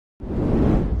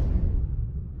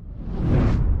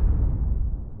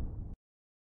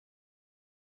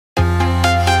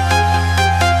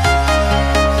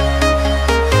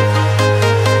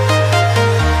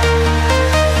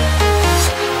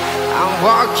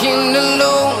walking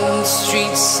alone, the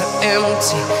streets are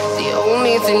empty. The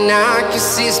only thing I can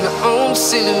see is my own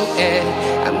silhouette.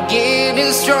 I'm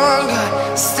getting stronger,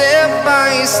 step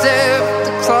by step.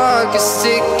 The clock is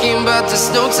ticking, but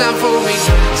there's no time for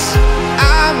regrets.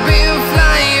 I've been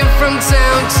flying from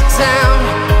town to town,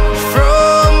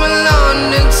 from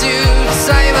London to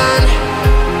Taiwan.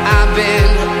 I've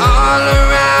been all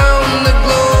around the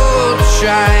globe,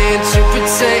 trying to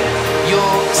protect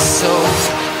your soul.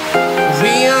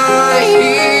 We are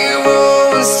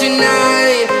heroes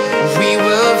tonight. We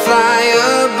will fly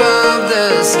above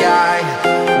the sky.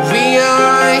 We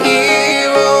are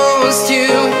heroes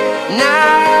tonight.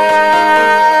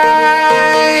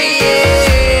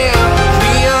 Yeah.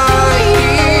 We are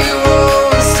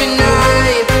heroes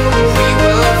tonight. We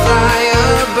will fly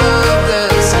above the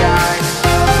sky.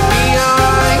 We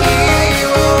are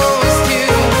heroes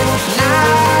tonight.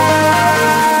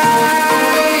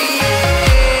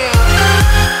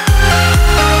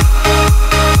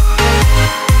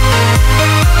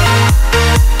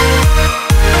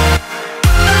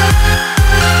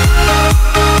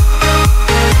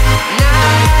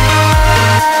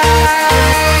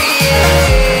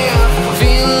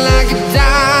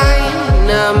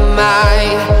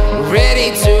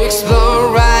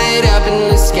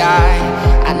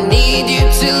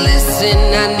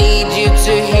 I need you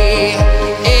to hear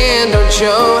and don't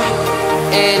show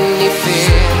any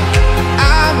fear.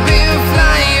 I've been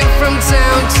flying from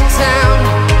town to town,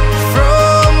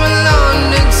 from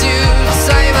London to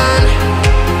Taiwan.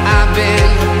 I've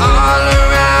been all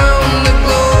around the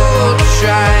globe,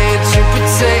 trying to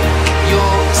protect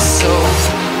your soul.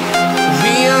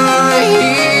 We are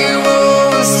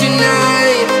heroes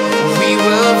tonight. We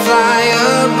will fly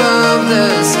above the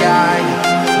sky.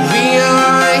 We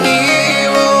are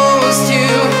heroes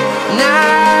tonight.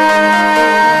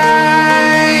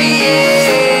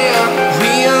 Yeah.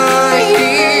 We are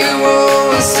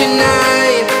heroes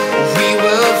tonight. We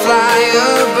will fly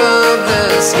above the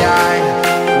sky.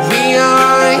 We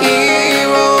are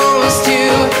heroes tonight.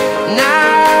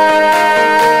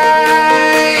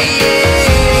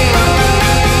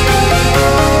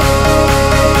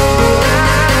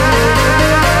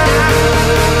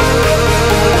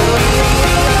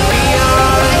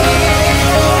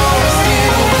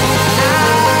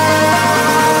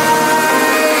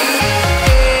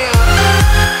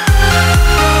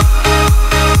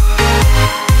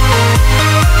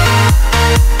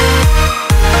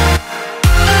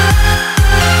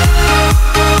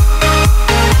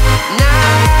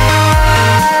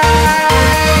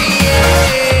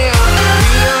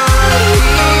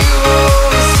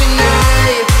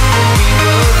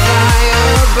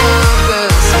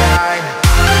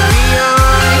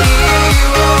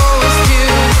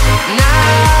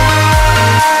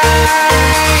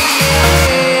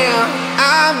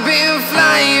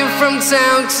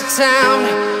 Town to town,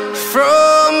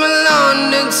 from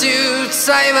London to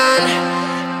Taiwan.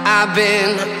 I've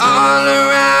been all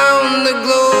around the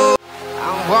globe.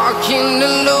 I'm walking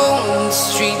alone, the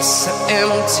streets are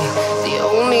empty. The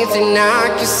only thing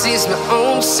I can see is my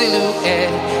own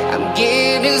silhouette. I'm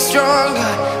getting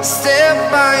stronger, step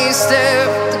by step.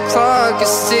 The clock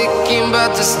is ticking,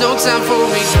 but there's no time for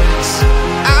regrets.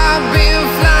 I've been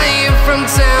flying from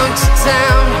town to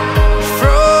town,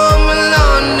 from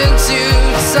London to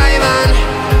Taiwan.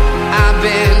 I've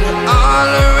been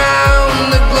all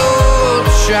around the globe,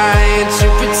 trying to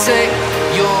protect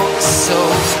your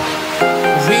soul.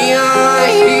 We are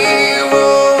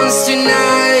heroes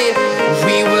tonight.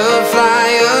 We will fly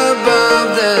above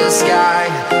the sky.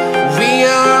 We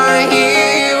are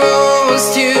heroes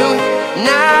tonight.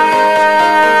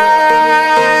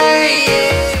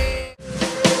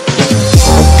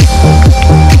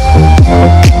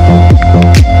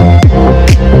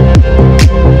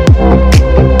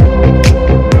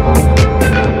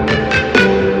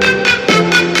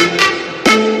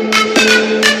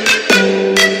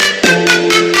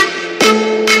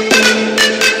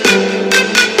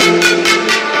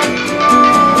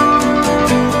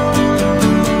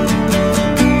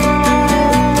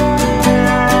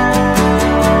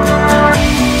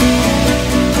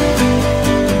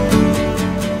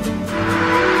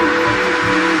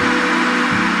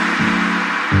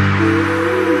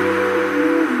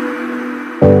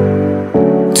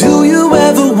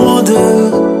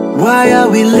 Why are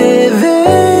we living?